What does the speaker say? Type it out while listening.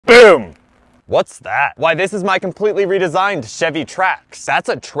What's that? Why, this is my completely redesigned Chevy Trax. That's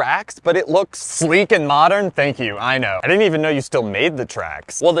a Trax, but it looks sleek and modern? Thank you, I know. I didn't even know you still made the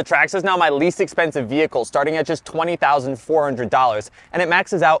Trax. Well, the Trax is now my least expensive vehicle, starting at just $20,400, and it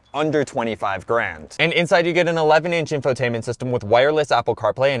maxes out under 25 grand. And inside you get an 11-inch infotainment system with wireless Apple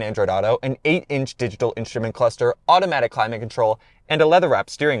CarPlay and Android Auto, an 8-inch digital instrument cluster, automatic climate control, and a leather-wrapped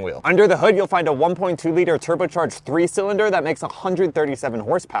steering wheel. Under the hood, you'll find a 1.2-liter turbocharged 3-cylinder that makes 137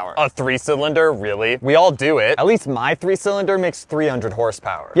 horsepower. A 3-cylinder? Really? We all do it. At least my 3-cylinder makes 300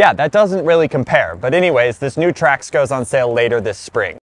 horsepower. Yeah, that doesn't really compare. But anyways, this new Trax goes on sale later this spring.